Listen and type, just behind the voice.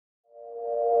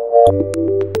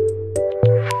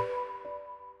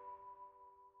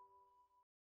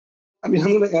I mean,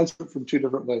 I'm going to answer it from two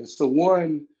different ways. So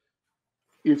one,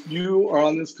 if you are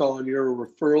on this call and you're a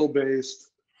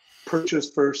referral-based purchase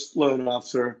first loan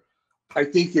officer, I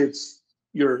think it's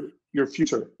your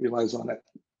future relies on it.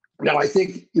 Now, I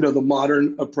think, the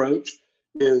modern approach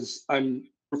is I'm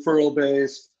referral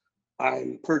based,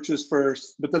 I'm purchase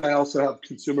first, but then I also have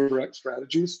consumer direct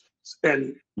strategies.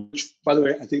 And which, by the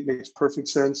way, I think makes perfect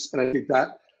sense. And I think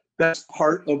that's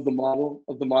part of the model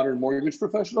of the modern mortgage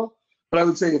professional. But I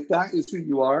would say if that is who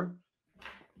you are,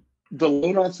 the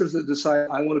loan officers that decide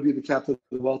I want to be the captain of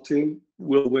the wealth team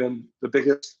will win the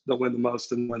biggest, they'll win the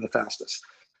most, and win the fastest.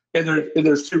 And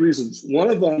there's two reasons. One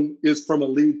of them is from a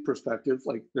lead perspective,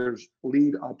 like there's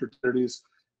lead opportunities.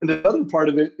 And the other part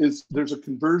of it is there's a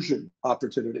conversion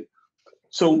opportunity.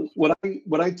 So what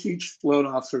I teach loan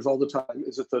officers all the time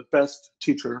is that the best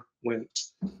teacher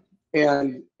wins.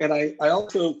 And I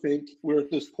also think we're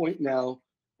at this point now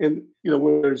in,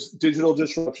 where there's digital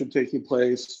disruption taking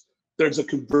place. There's a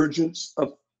convergence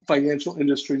of financial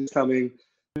industries coming.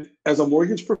 As a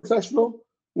mortgage professional,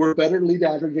 we're better lead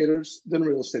aggregators than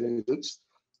real estate agents.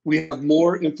 We have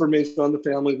more information on the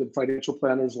family than financial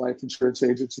planners, life insurance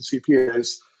agents, and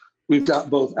CPAs. We've got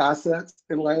both assets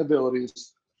and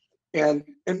liabilities. And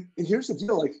here's the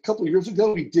deal, like a couple of years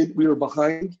ago, we were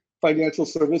behind financial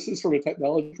services from a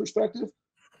technology perspective.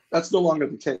 That's no longer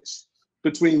the case.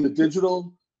 Between the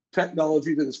digital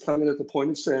technology that is coming at the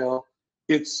point of sale,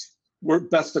 we're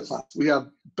best of class. We have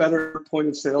better point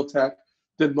of sale tech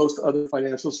than most other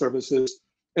financial services.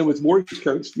 And with Mortgage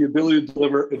Coach, the ability to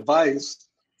deliver advice,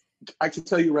 I can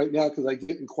tell you right now, because I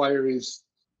get inquiries,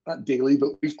 not daily,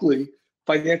 but weekly,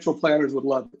 financial planners would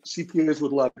love it. CPAs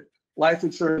would love it. Life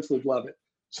insurance would love it.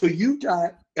 So you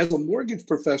got, as a mortgage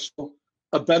professional,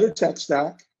 a better tech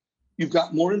stack. You've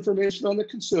got more information on the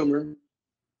consumer.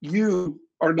 You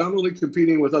are not only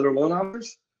competing with other loan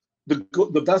officers, the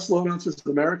best loan officers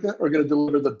in America are going to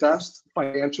deliver the best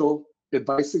financial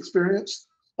advice experience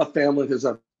a family has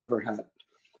ever had.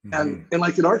 And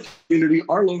like in our community,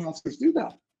 our loan officers do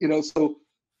that.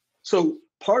 So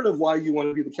part of why you want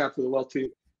to be the captain of the wealth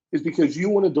team is because you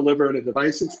want to deliver an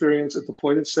advice experience at the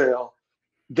point of sale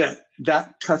that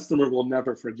customer will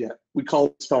never forget. We call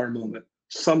it star moment.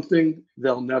 Something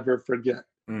they'll never forget.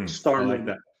 Star moment.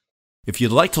 That. If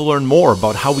you'd like to learn more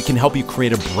about how we can help you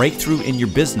create a breakthrough in your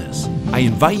business, I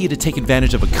invite you to take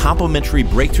advantage of a complimentary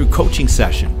breakthrough coaching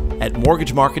session at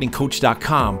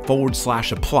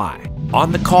mortgagemarketingcoach.com/apply.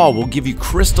 On the call, we'll give you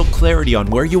crystal clarity on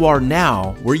where you are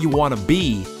now, where you want to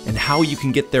be, and how you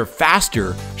can get there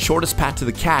faster, shortest path to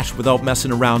the cash without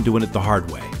messing around doing it the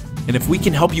hard way. And if we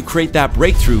can help you create that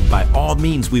breakthrough, by all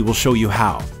means, we will show you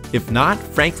how. If not,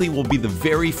 frankly, we'll be the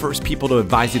very first people to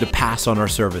advise you to pass on our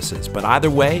services. But either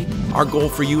way, our goal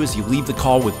for you is you leave the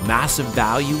call with massive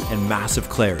value and massive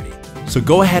clarity. So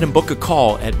go ahead and book a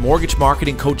call at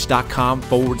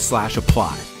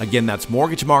mortgagemarketingcoach.com/apply. Again, that's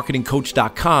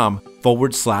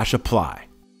mortgagemarketingcoach.com/apply.